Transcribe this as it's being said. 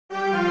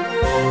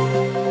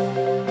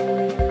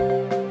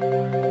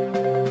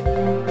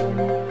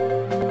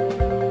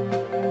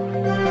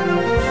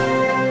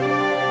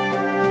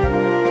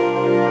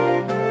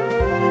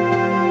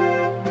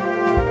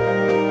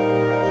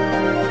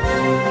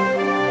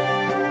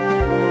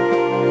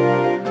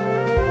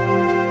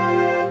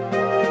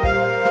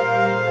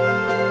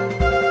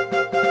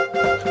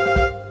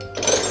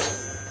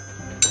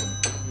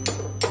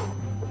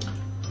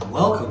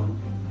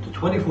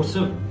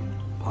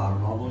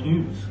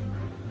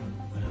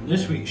In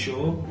this week's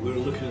show, we're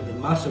looking at the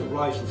massive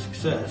rise and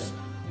success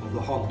of the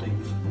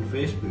Hauntings on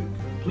Facebook.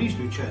 Please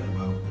do check them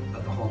out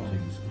at the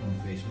Hauntings on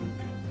Facebook.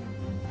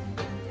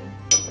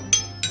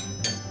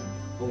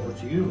 Over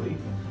to you, Lee.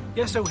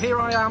 Yeah, so here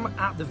I am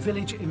at the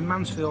village in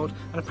Mansfield,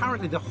 and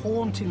apparently the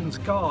Hauntings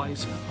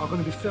guys are going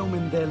to be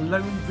filming their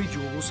lone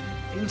vigils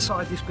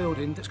inside this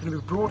building that's going to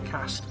be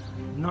broadcast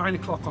 9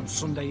 o'clock on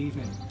Sunday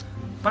evening.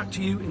 Back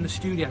to you in the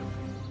studio.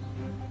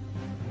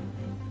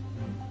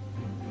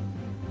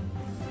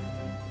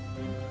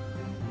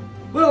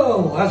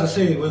 Well, as I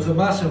say, with the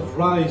massive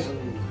rise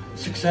and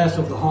success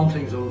of the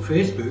Hauntings on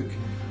Facebook,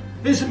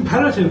 it's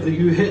imperative that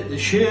you hit the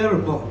share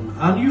button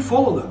and you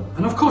follow them.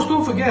 And of course,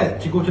 don't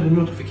forget to go to the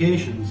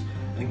notifications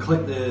and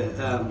click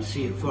the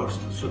see it first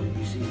so that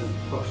you see them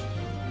first.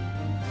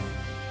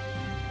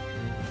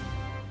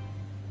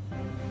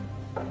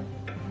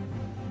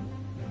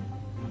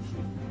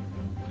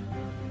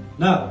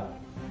 Now,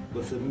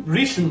 with the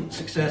recent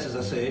success, as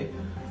I say,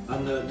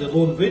 and the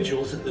lone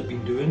vigils that they've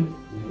been doing,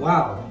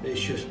 wow,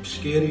 it's just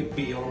scary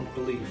beyond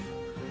belief.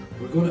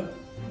 We're going to...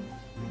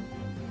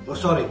 Oh,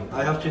 sorry,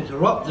 I have to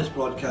interrupt this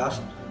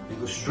broadcast and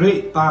go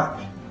straight back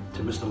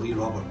to Mr. Lee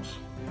Roberts.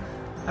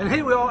 And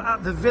here we are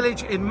at the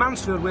village in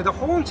Mansfield, where the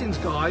Hauntings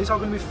guys are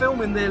going to be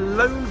filming their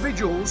lone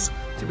vigils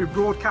to be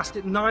broadcast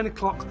at 9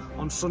 o'clock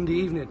on Sunday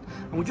evening.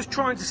 And we're just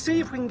trying to see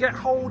if we can get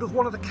hold of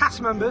one of the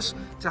cast members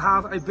to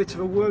have a bit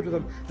of a word with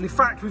them. And in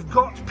fact, we've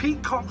got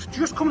Pete Cox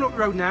just coming up the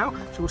road now,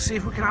 so we'll see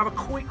if we can have a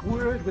quick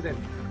word with him.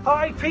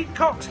 Hi, Pete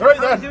Cox. Hey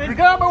there, you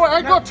get out of my way, I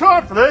ain't got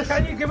time for this.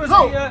 Can you give us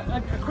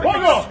a quick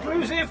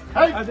exclusive?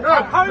 Hey,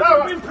 how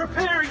have you been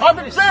preparing for I've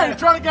been this?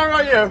 trying to get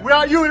right here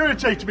without you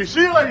irritating me.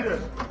 See you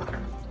later.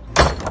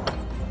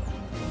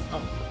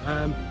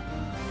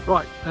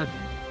 Right,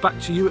 back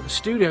to you at the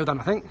studio then,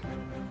 I think.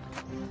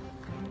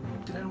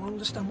 Did anyone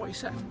understand what you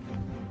said?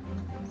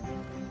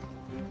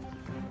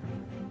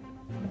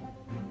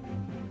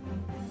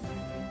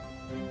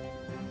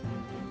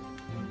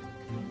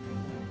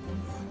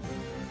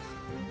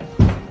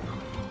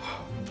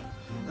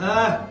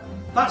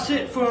 That's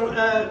it for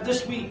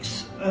this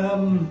week's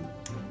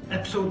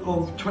episode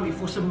of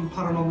 24/7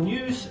 Paranormal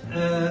News.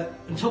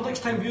 Until next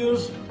time,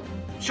 viewers,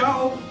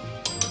 ciao!